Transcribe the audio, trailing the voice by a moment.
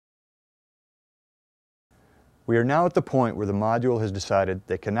We are now at the point where the module has decided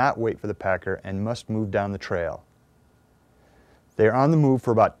they cannot wait for the packer and must move down the trail. They are on the move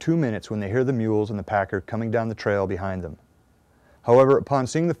for about 2 minutes when they hear the mules and the packer coming down the trail behind them. However, upon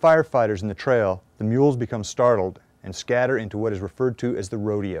seeing the firefighters in the trail, the mules become startled and scatter into what is referred to as the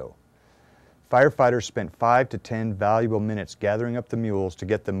rodeo. Firefighters spent 5 to 10 valuable minutes gathering up the mules to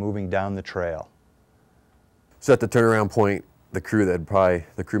get them moving down the trail. So at the turnaround point, the crew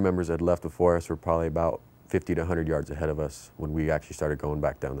members that had left before us were probably about 50 to 100 yards ahead of us when we actually started going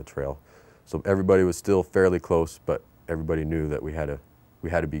back down the trail. So everybody was still fairly close, but everybody knew that we had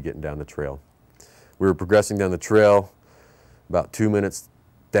to be getting down the trail. We were progressing down the trail. About 2 minutes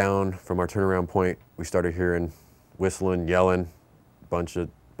down from our turnaround point, we started hearing whistling, yelling, bunch of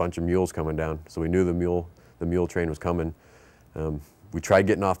mules coming down. So we knew the mule train was coming. We tried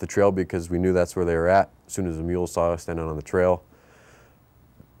getting off the trail because we knew that's where they were at. As soon as the mules saw us standing on the trail,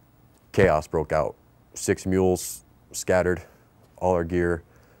 chaos broke out. 6 mules scattered, all our gear.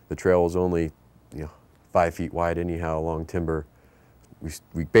 The trail was only 5 feet wide anyhow along timber.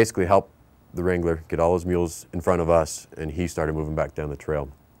 We basically helped the wrangler get all those mules in front of us, and he started moving back down the trail.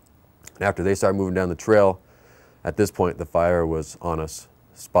 And after they started moving down the trail, at this point the fire was on us.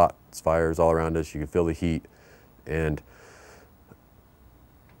 Spots, fires all around us. You could feel the heat, and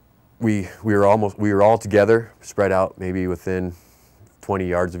we were all together, spread out, maybe within 20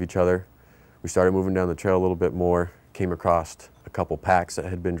 yards of each other. We started moving down the trail a little bit more. Came across a couple packs that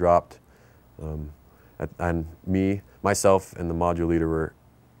had been dropped, and myself, and the module leader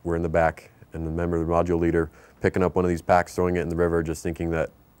were in the back, and the member of the module leader picking up one of these packs, throwing it in the river, just thinking that,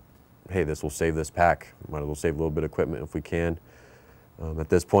 hey, this will save this pack. Might as well save a little bit of equipment if we can. At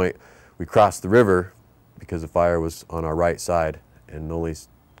this point, we crossed the river because the fire was on our right side, and the only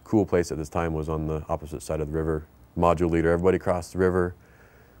cool place at this time was on the opposite side of the river. Module leader, everybody crossed the river.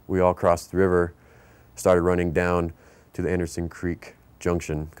 We all crossed the river, started running down to the Anderson Creek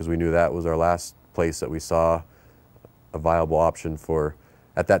Junction because we knew that was our last place that we saw a viable option for.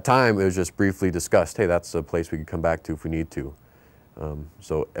 At that time, it was just briefly discussed, hey, that's a place we could come back to if we need to.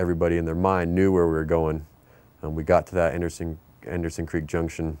 So everybody in their mind knew where we were going. We got to that Anderson Creek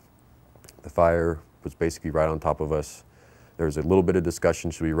Junction. The fire was basically right on top of us. There was a little bit of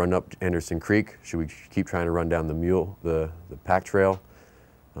discussion, should we run up Anderson Creek? Should we keep trying to run down the pack trail?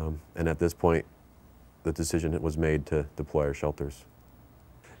 And at this point, the decision was made to deploy our shelters.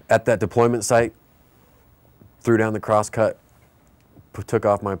 At that deployment site, threw down the crosscut, took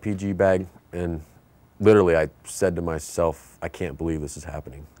off my PG bag, and literally I said to myself, I can't believe this is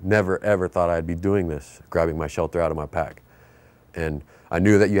happening. Never ever thought I'd be doing this, grabbing my shelter out of my pack. And I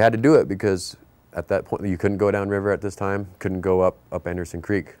knew that you had to do it because at that point you couldn't go downriver at this time, couldn't go up Anderson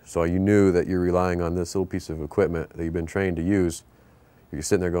Creek. So you knew that you're relying on this little piece of equipment that you've been trained to use. You're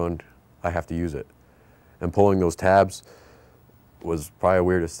sitting there going, I have to use it. And pulling those tabs was probably the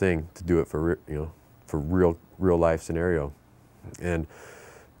weirdest thing to do it for, for real life scenario. And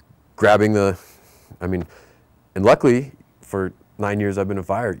grabbing and luckily for 9 years I've been a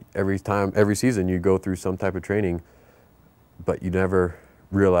fire, every season you go through some type of training, but you never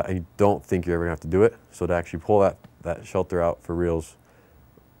realize, you don't think you're ever gonna have to do it. So to actually pull that shelter out for reals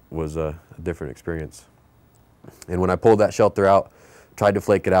was a different experience. And when I pulled that shelter out, tried to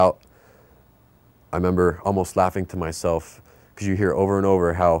flake it out, I remember almost laughing to myself because you hear over and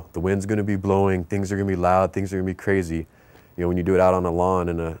over how the wind's gonna be blowing, things are gonna be loud, things are gonna be crazy. When you do it out on a lawn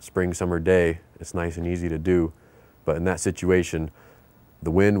in a spring, summer day, it's nice and easy to do. But in that situation, the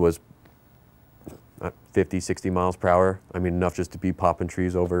wind was 50, 60 miles per hour. I mean, enough just to be popping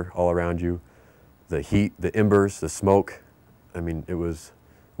trees over all around you. The heat, the embers, the smoke. I mean, it was,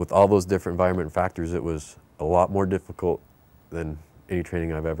 with all those different environment factors, it was a lot more difficult than any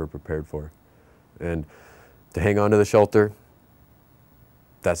training I've ever prepared for. And to hang on to the shelter,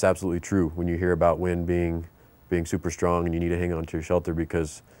 that's absolutely true when you hear about wind being super strong and you need to hang on to your shelter,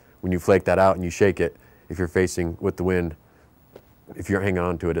 because when you flake that out and you shake it, if you're facing with the wind, if you're hanging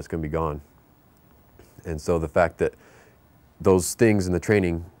on to it, it's going to be gone. And so the fact that those things in the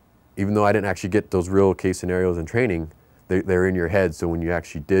training, even though I didn't actually get those real case scenarios in training, they're in your head, so when you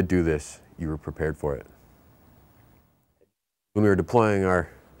actually did do this, you were prepared for it. When we were deploying our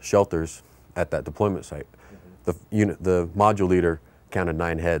shelters at that deployment site, the module leader counted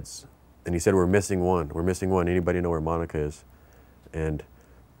 9 heads. And he said, we're missing one. Anybody know where Monica is? And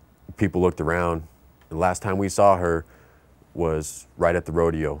people looked around. The last time we saw her was right at the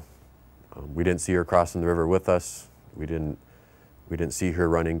rodeo. We didn't see her crossing the river with us. We didn't see her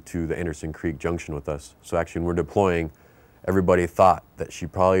running to the Anderson Creek Junction with us. So actually, when we're deploying, everybody thought that she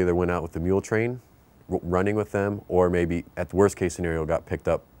probably either went out with the mule train, running with them, or maybe at the worst case scenario, got picked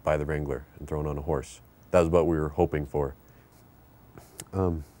up by the wrangler and thrown on a horse. that was what we were hoping for.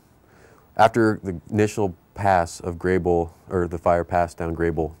 After the initial pass of Grable, or the fire pass down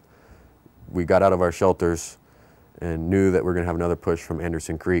Grable, we got out of our shelters and knew that we were going to have another push from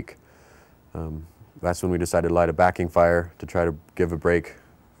Anderson Creek. That's when we decided to light a backing fire to try to give a break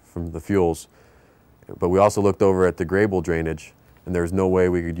from the fuels. But we also looked over at the Grable drainage, and there was no way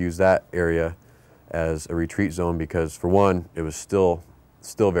we could use that area as a retreat zone because, for one, it was still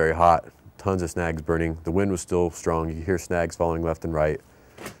very hot, tons of snags burning. The wind was still strong. You could hear snags falling left and right.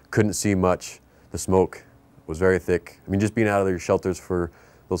 Couldn't see much. The smoke was very thick. I mean, just being out of your shelters for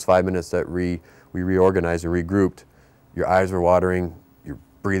those 5 minutes that we reorganized and regrouped, your eyes were watering, your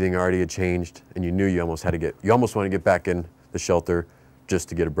breathing already had changed, and you knew you almost want to get back in the shelter just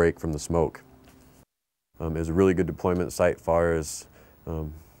to get a break from the smoke. It was a really good deployment site far as, it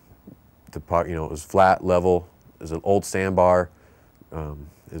was flat, level. It was an old sandbar. It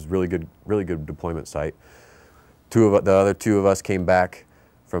was really good deployment site. The other two of us came back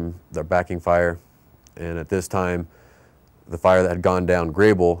from their backing fire, and at this time, the fire that had gone down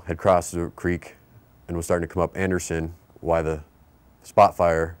Grable had crossed the creek and was starting to come up Anderson, while the spot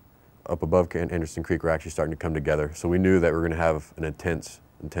fire up above Anderson Creek were actually starting to come together. So we knew that we were going to have an intense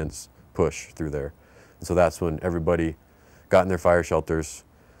push through there. And so that's when everybody got in their fire shelters,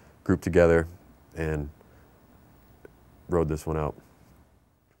 grouped together, and rode this one out.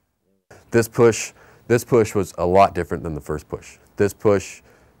 This push was a lot different than the first push. This push,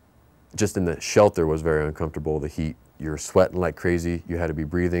 just in the shelter, was very uncomfortable. The heat, you're sweating like crazy. You had to be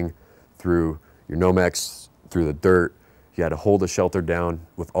breathing through your Nomex, through the dirt. You had to hold the shelter down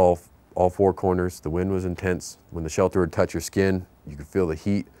with all four corners. The wind was intense. When the shelter would touch your skin, you could feel the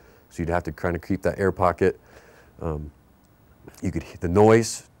heat, so you'd have to kind of keep that air pocket. You could hear the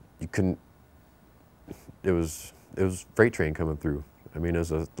noise. You couldn't. It was freight train coming through. I mean, it was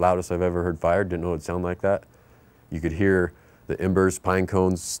the loudest I've ever heard fire. Didn't know it would sound like that. You could hear the embers, pine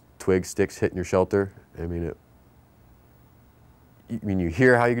cones, twigs, sticks hitting your shelter. I mean, you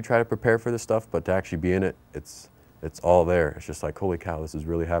hear how you could try to prepare for this stuff, but to actually be in it, it's all there. It's just like, holy cow, this is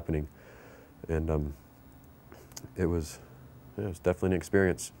really happening. And it was definitely an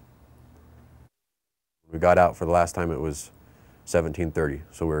experience. We got out for the last time, it was 17:30,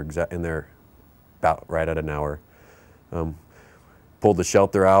 so we were in there about right at an hour. Pulled the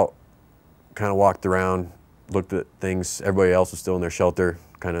shelter out, kind of walked around, looked at things. Everybody else was still in their shelter.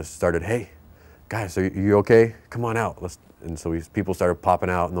 Kind of started, hey, guys, are you okay? Come on out. And so people started popping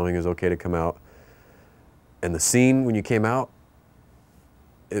out, knowing it was okay to come out. And the scene when you came out,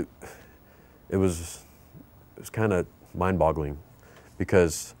 it was kind of mind-boggling,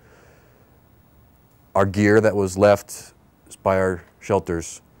 because our gear that was left by our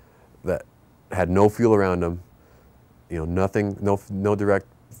shelters that had no fuel around them, nothing, no direct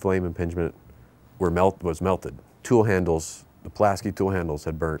flame impingement, was melted. Tool handles, the Pulaski tool handles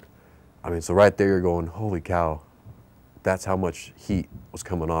had burnt. I mean, so right there you're going, holy cow, that's how much heat was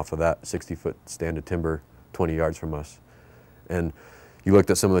coming off of that 60-foot stand of timber 20 yards from us. And you looked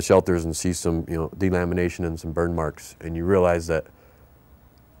at some of the shelters and see some, delamination and some burn marks, and you realize that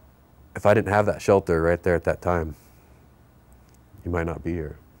if I didn't have that shelter right there at that time, you might not be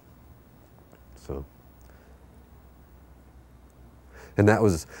here. So, and that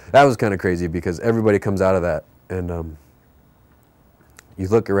was kind of crazy, because everybody comes out of that, and you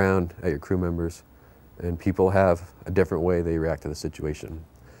look around at your crew members, and people have a different way they react to the situation.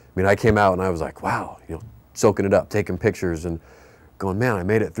 I mean, I came out and I was like, wow, soaking it up, taking pictures and going, man, I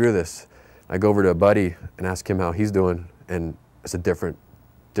made it through this. I go over to a buddy and ask him how he's doing, and it's a different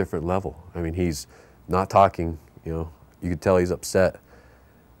level. I mean, he's not talking, you could tell he's upset,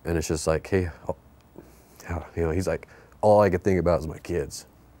 and it's just like, hey, he's like, all I could think about is my kids.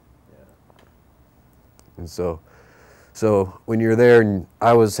 Yeah. And so when you're there, and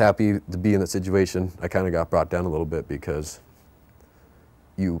I was happy to be in that situation, I kind of got brought down a little bit, because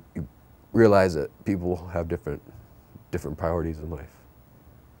you realize that people have different priorities in life.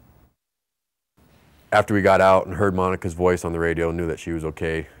 After we got out and heard Monica's voice on the radio and knew that she was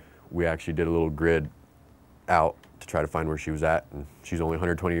okay, we actually did a little grid out to try to find where she was at, and she's only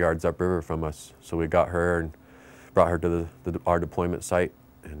 120 yards upriver from us. So we got her and brought her to our deployment site,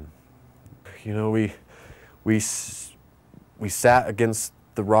 and we sat against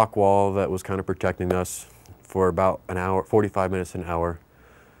the rock wall that was kind of protecting us for about an hour, 45 minutes, an hour.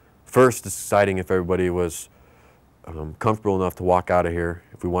 First, deciding if everybody was comfortable enough to walk out of here,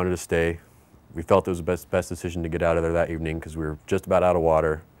 if we wanted to stay. We felt it was the best decision to get out of there that evening, because we were just about out of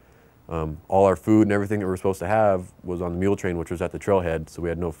water. All our food and everything that we were supposed to have was on the mule train, which was at the trailhead, so we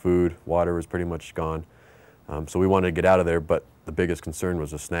had no food. Water was pretty much gone. So we wanted to get out of there, but the biggest concern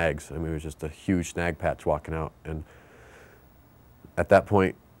was the snags. I mean, it was just a huge snag patch walking out. And at that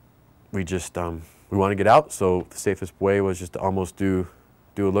point, we just, we wanted to get out, so the safest way was just to almost do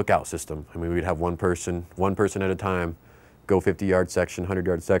a lookout system. I mean, we'd have one person at a time, go 50-yard section,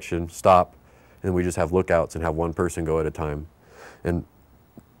 100-yard section, stop, and we just have lookouts and have one person go at a time. And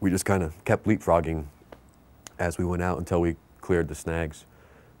we just kind of kept leapfrogging as we went out until we cleared the snags.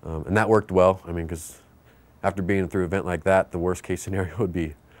 And that worked well. I mean, because after being through an event like that, the worst case scenario would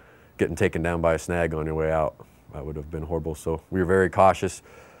be getting taken down by a snag on your way out. That would have been horrible. So we were very cautious.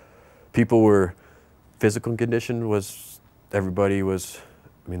 People were, physical condition was, everybody was,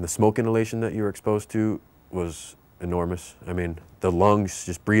 I mean, the smoke inhalation that you were exposed to was enormous. I mean, the lungs,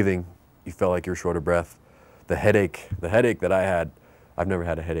 just breathing, you felt like you were short of breath. The headache that I had, I've never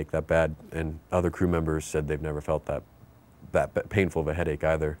had a headache that bad, and other crew members said they've never felt that painful of a headache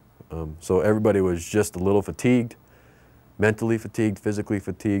either. So everybody was just a little fatigued, mentally fatigued, physically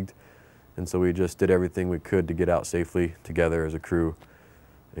fatigued, and so we just did everything we could to get out safely together as a crew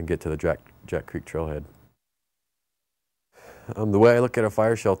and get to the Jack Creek trailhead. The way I look at a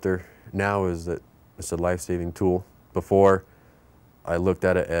fire shelter now is that it's a life-saving tool. Before, I looked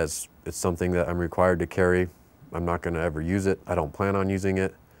at it as it's something that I'm required to carry. I'm not going to ever use it. I don't plan on using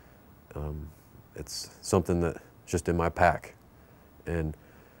it. It's something that's just in my pack. And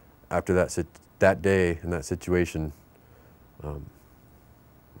after that day and that situation,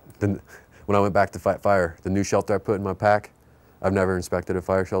 then when I went back to fight fire, the new shelter I put in my pack, I've never inspected a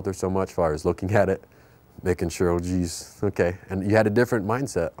fire shelter so much as far as looking at it, making sure, oh geez, okay. And you had a different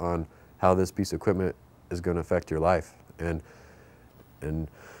mindset on how this piece of equipment is going to affect your life. And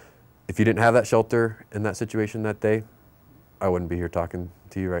if you didn't have that shelter in that situation that day, I wouldn't be here talking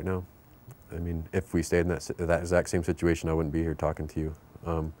to you right now. I mean, if we stayed in that exact same situation, I wouldn't be here talking to you.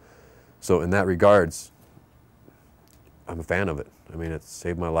 So in that regards, I'm a fan of it. I mean, it's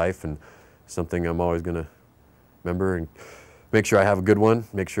saved my life and something I'm always going to remember and make sure I have a good one,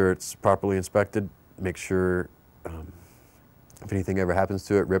 make sure it's properly inspected, make sure if anything ever happens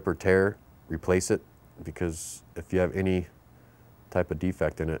to it, rip or tear, replace it, because if you have any type of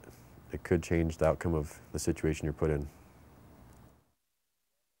defect in it, it could change the outcome of the situation you're put in.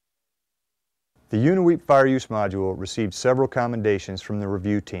 The Uniweep Fire Use Module received several commendations from the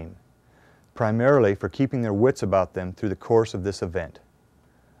review team, primarily for keeping their wits about them through the course of this event.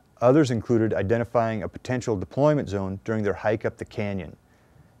 Others included identifying a potential deployment zone during their hike up the canyon,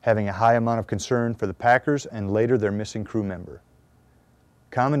 having a high amount of concern for the packers and later their missing crew member.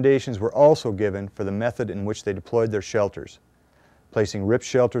 Commendations were also given for the method in which they deployed their shelters, placing rip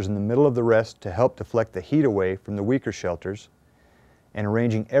shelters in the middle of the rest to help deflect the heat away from the weaker shelters, and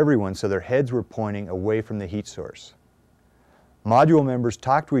arranging everyone so their heads were pointing away from the heat source. Module members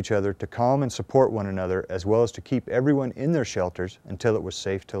talked to each other to calm and support one another, as well as to keep everyone in their shelters until it was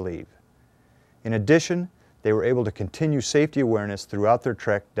safe to leave. In addition, they were able to continue safety awareness throughout their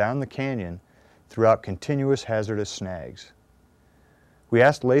trek down the canyon throughout continuous hazardous snags. We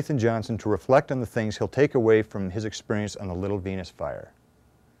asked Lathan Johnson to reflect on the things he'll take away from his experience on the Little Venus fire.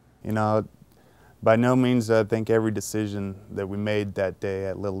 You know, by no means I think every decision that we made that day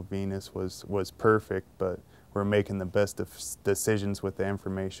at Little Venus was perfect, but we're making the best of decisions with the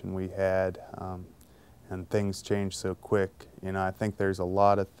information we had, and things change so quick. You know, I think there's a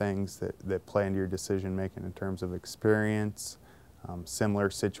lot of things that play into your decision making in terms of experience, similar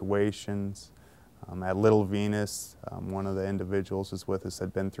situations. At Little Venus, one of the individuals was with us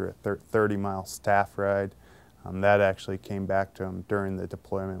had been through a 30-mile staff ride. That actually came back to him during the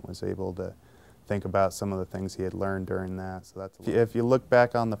deployment, was able to think about some of the things he had learned during that. So that's if you look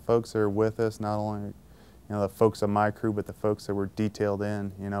back on the folks that are with us, not only the folks on my crew, but the folks that were detailed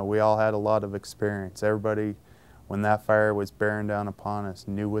in, we all had a lot of experience. Everybody, when that fire was bearing down upon us,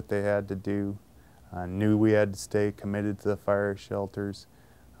 knew what they had to do, knew we had to stay committed to the fire shelters,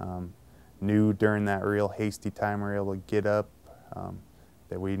 knew during that real hasty time we were able to get up,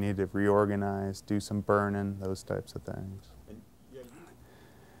 that we needed to reorganize, do some burning, those types of things.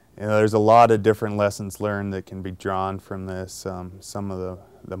 There's a lot of different lessons learned that can be drawn from this. Some of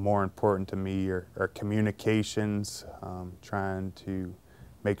the more important to me are communications, trying to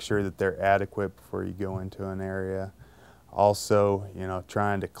make sure that they're adequate before you go into an area. Also,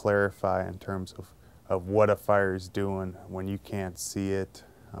 trying to clarify in terms of what a fire is doing when you can't see it.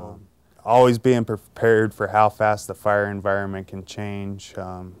 Always being prepared for how fast the fire environment can change.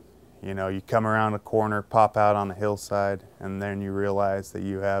 You come around a corner, pop out on a hillside, and then you realize that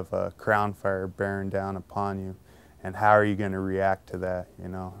you have a crown fire bearing down upon you. And how are you going to react to that?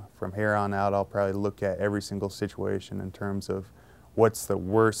 From here on out, I'll probably look at every single situation in terms of what's the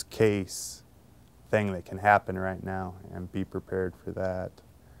worst case thing that can happen right now, and be prepared for that.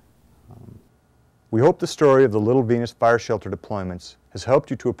 We hope the story of the Little Venus fire shelter deployments has helped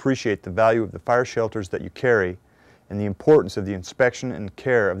you to appreciate the value of the fire shelters that you carry and the importance of the inspection and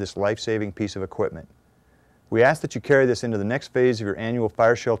care of this life-saving piece of equipment. We ask that you carry this into the next phase of your annual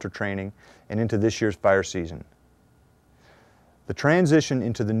fire shelter training and into this year's fire season. The transition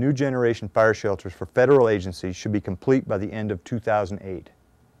into the new generation fire shelters for federal agencies should be complete by the end of 2008.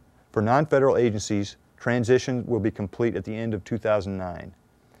 For non-federal agencies, transition will be complete at the end of 2009.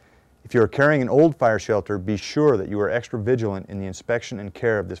 If you are carrying an old fire shelter, be sure that you are extra vigilant in the inspection and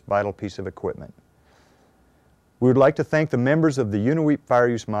care of this vital piece of equipment. We would like to thank the members of the UNIWEEP Fire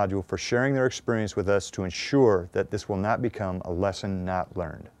Use Module for sharing their experience with us to ensure that this will not become a lesson not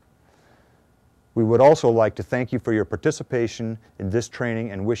learned. We would also like to thank you for your participation in this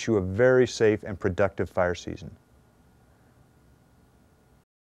training and wish you a very safe and productive fire season.